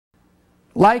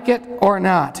like it or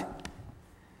not.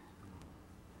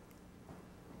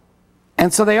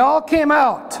 And so they all came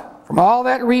out from all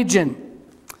that region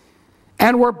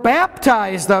and were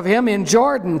baptized of him in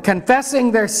Jordan,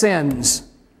 confessing their sins.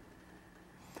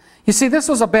 You see, this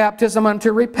was a baptism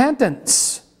unto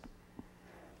repentance.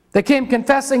 They came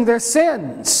confessing their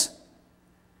sins.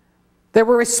 They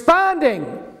were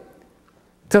responding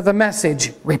to the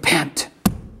message, repent.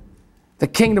 The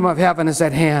kingdom of heaven is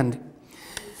at hand.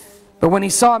 But when he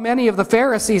saw many of the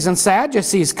Pharisees and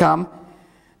Sadducees come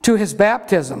to his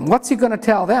baptism, what's he going to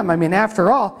tell them? I mean,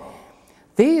 after all,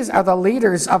 these are the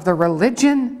leaders of the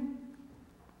religion.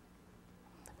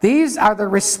 These are the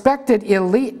respected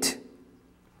elite.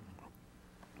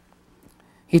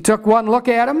 He took one look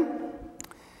at them.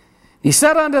 He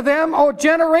said unto them, O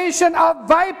generation of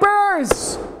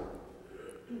vipers!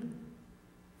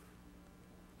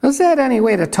 Is that any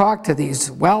way to talk to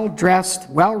these well-dressed,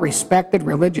 well-respected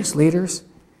religious leaders?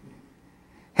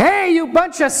 Hey, you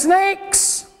bunch of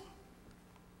snakes!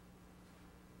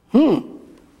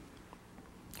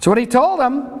 That's what he told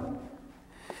them.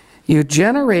 You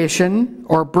generation,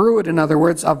 or brood, in other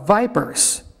words, of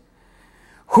vipers,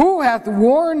 who hath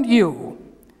warned you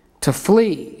to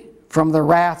flee from the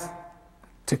wrath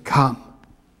to come?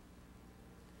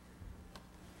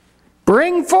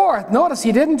 Bring forth. Notice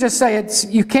he didn't just say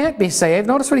you can't be saved.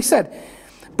 Notice what he said.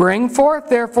 Bring forth,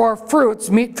 therefore, fruits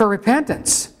meet for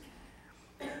repentance.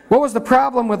 What was the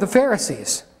problem with the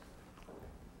Pharisees?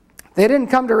 They didn't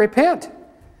come to repent.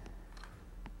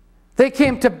 They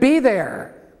came to be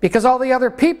there because all the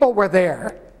other people were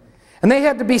there. And they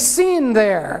had to be seen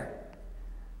there.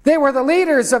 They were the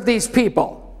leaders of these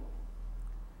people.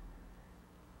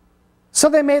 So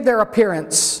they made their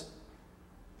appearance.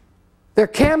 Their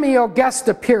cameo guest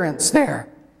appearance there.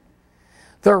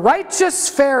 The righteous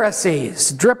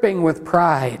Pharisees dripping with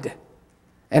pride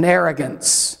and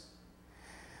arrogance.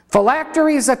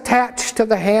 Phylacteries attached to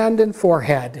the hand and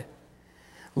forehead.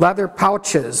 Leather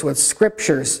pouches with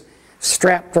scriptures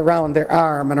strapped around their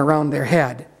arm and around their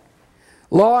head.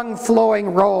 Long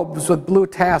flowing robes with blue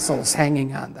tassels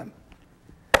hanging on them.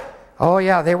 Oh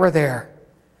yeah, they were there.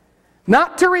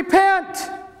 Not to repent,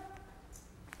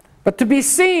 but to be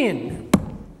seen.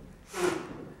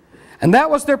 And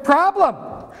that was their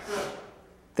problem.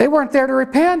 They weren't there to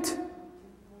repent.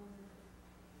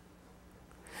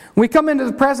 When we come into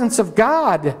the presence of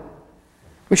God,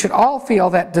 we should all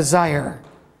feel that desire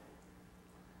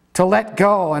to let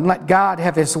go and let God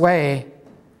have his way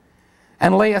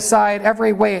and lay aside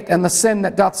every weight and the sin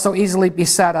that doth so easily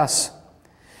beset us.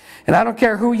 And I don't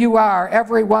care who you are,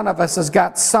 every one of us has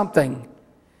got something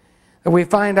that we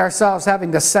find ourselves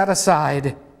having to set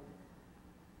aside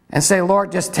and say,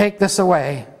 Lord, just take this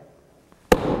away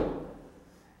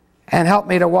and help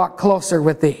me to walk closer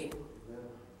with thee.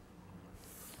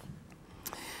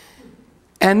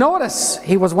 And notice,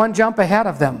 he was one jump ahead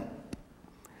of them.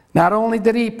 Not only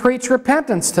did he preach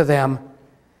repentance to them,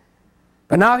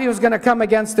 but now he was going to come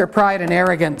against their pride and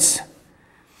arrogance.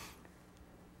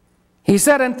 He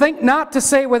said, and think not to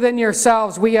say within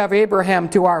yourselves, we have Abraham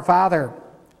to our father.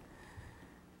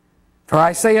 For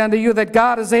I say unto you that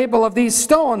God is able of these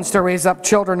stones to raise up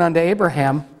children unto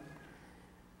Abraham.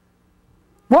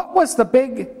 What was the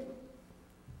big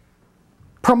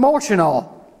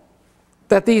promotional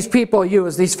that these people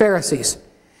used, these Pharisees?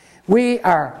 We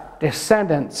are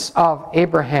descendants of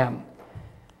Abraham.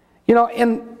 You know,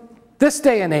 in this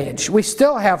day and age, we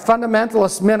still have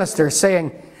fundamentalist ministers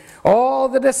saying, oh,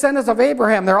 the descendants of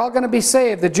Abraham, they're all going to be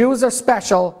saved. The Jews are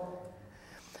special.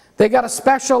 They got a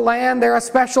special land. They're a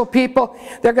special people.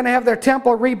 They're going to have their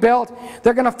temple rebuilt.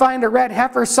 They're going to find a red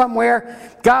heifer somewhere.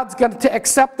 God's going to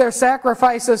accept their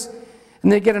sacrifices.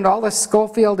 And they get into all this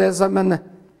Schofieldism and the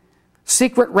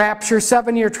secret rapture,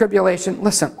 7-year tribulation.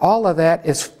 Listen, all of that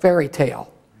is fairy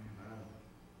tale.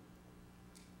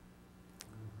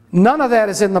 None of that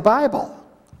is in the Bible.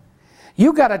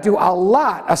 You got to do a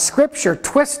lot of scripture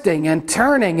twisting and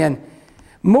turning and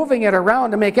moving it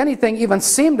around to make anything even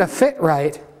seem to fit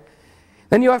right.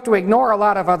 Then you have to ignore a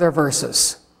lot of other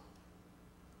verses.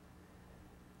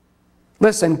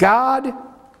 Listen, God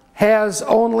has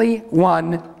only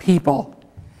one people.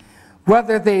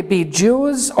 Whether they be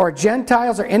Jews or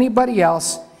Gentiles or anybody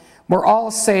else, we're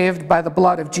all saved by the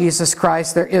blood of Jesus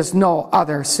Christ. There is no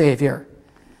other Savior.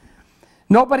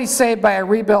 Nobody's saved by a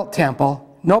rebuilt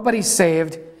temple. Nobody's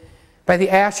saved by the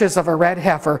ashes of a red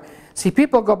heifer. See,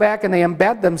 people go back and they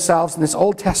embed themselves in this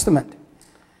Old Testament.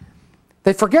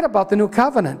 They forget about the New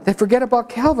Covenant. They forget about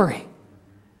Calvary.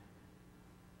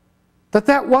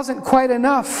 That wasn't quite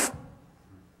enough.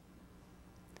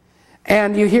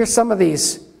 And you hear some of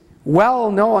these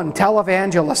well-known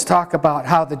televangelists talk about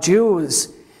how the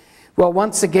Jews will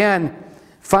once again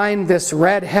find this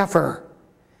red heifer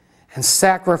and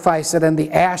sacrifice it, and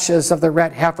the ashes of the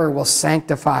red heifer will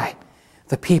sanctify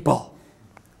the people.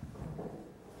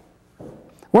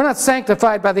 We're not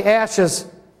sanctified by the ashes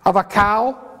of a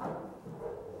cow.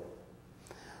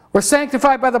 We're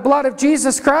sanctified by the blood of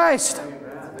Jesus Christ.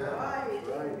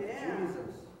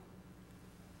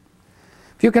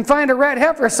 If you can find a red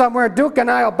heifer somewhere, Duke and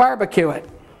I will barbecue it.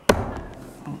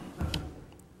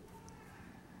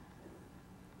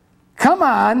 Come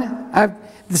on.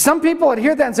 Some people would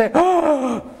hear that and say,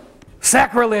 oh,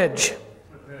 sacrilege.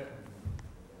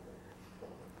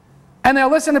 And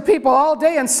they'll listen to people all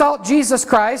day insult Jesus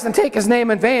Christ and take his name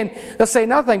in vain. They'll say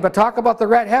nothing but talk about the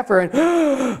red heifer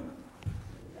and,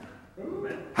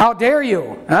 how dare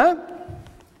you, huh?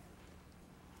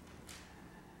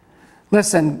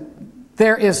 Listen,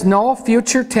 there is no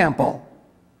future temple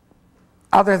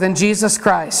other than Jesus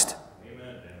Christ.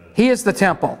 Amen. He is the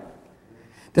temple.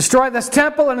 Destroy this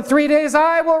temple, and in 3 days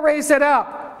I will raise it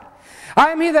up.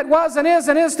 I am he that was and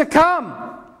is to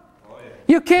come.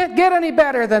 You can't get any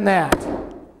better than that.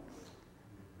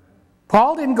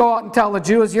 Paul didn't go out and tell the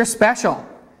Jews, you're special.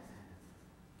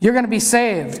 You're going to be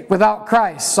saved without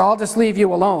Christ, so I'll just leave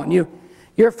you alone.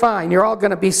 You're fine. You're all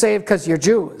going to be saved because you're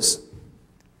Jews.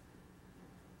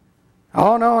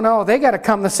 Oh, no, they got to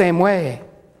come the same way.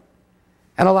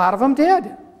 And a lot of them did.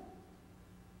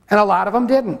 And a lot of them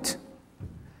didn't.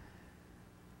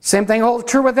 Same thing holds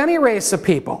true with any race of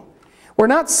people. We're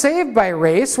not saved by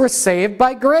race, we're saved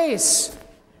by grace.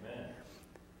 Amen.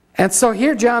 And so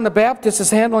here John the Baptist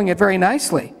is handling it very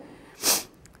nicely.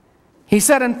 He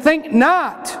said, and think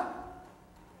not,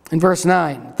 in verse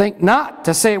 9, think not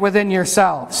to say within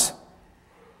yourselves,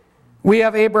 we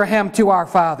have Abraham to our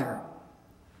father.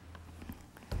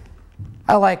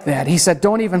 I like that. He said,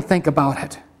 don't even think about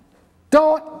it.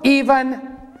 Don't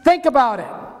even think about it.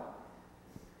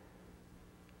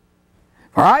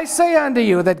 For I say unto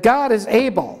you that God is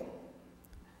able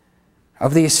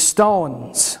of these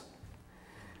stones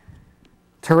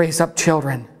to raise up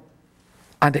children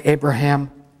unto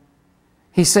Abraham.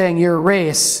 He's saying your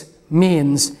race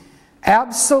means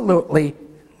absolutely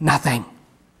nothing.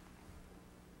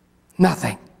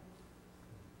 Nothing.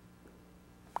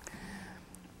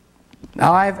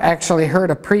 Now, I've actually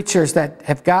heard of preachers that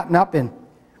have gotten up in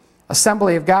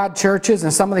Assembly of God churches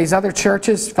and some of these other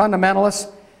churches,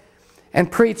 fundamentalists, and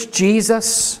preached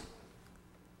Jesus.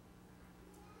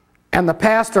 And the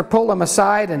pastor pulled them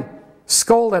aside and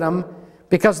scolded them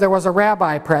because there was a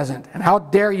rabbi present. And how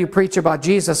dare you preach about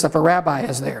Jesus if a rabbi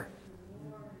is there?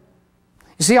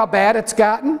 You see how bad it's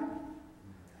gotten?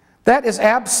 That is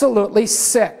absolutely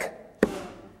sick.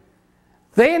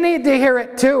 They need to hear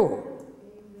it too.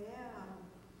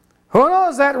 Who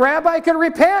knows, that rabbi could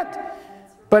repent,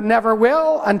 but never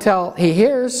will until he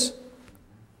hears.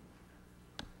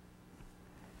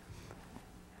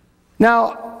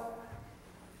 Now,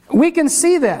 we can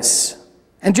see this,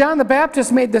 and John the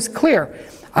Baptist made this clear.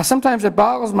 Sometimes it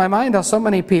boggles my mind how so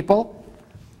many people,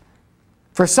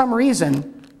 for some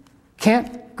reason,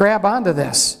 can't grab onto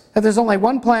this. That there's only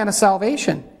one plan of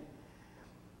salvation.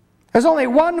 There's only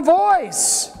one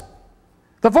voice.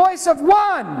 The voice of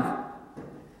one,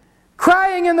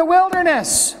 crying in the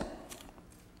wilderness.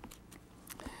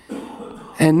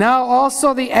 And now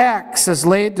also the axe is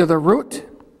laid to the root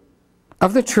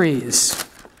of the trees.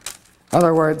 In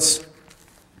other words,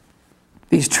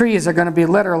 these trees are going to be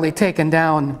literally taken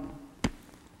down.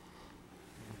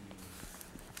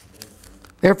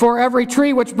 Therefore every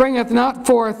tree which bringeth not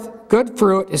forth good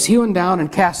fruit is hewn down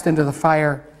and cast into the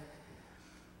fire.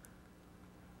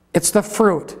 It's the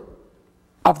fruit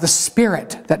of the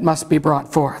Spirit that must be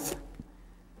brought forth.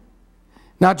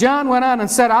 Now John went on and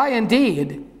said, I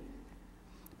indeed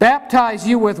baptize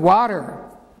you with water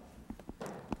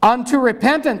unto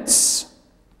repentance.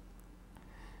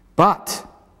 But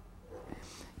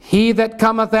he that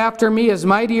cometh after me is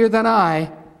mightier than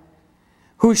I,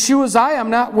 whose shoes I am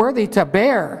not worthy to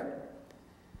bear.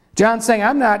 John's saying,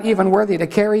 I'm not even worthy to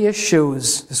carry his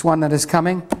shoes, this one that is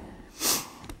coming.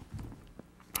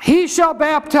 He shall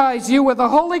baptize you with the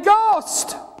Holy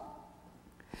Ghost.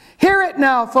 Hear it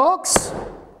now, folks.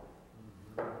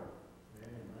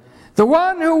 The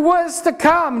one who was to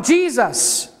come,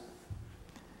 Jesus,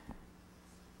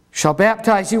 shall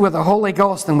baptize you with the Holy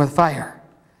Ghost and with fire.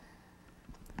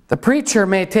 The preacher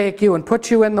may take you and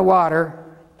put you in the water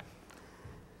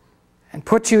and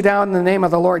put you down in the name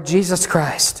of the Lord Jesus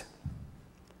Christ.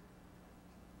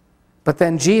 But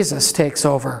then Jesus takes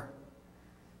over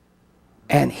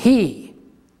and he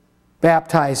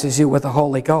baptizes you with the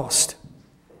Holy Ghost.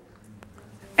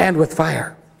 and with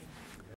fire.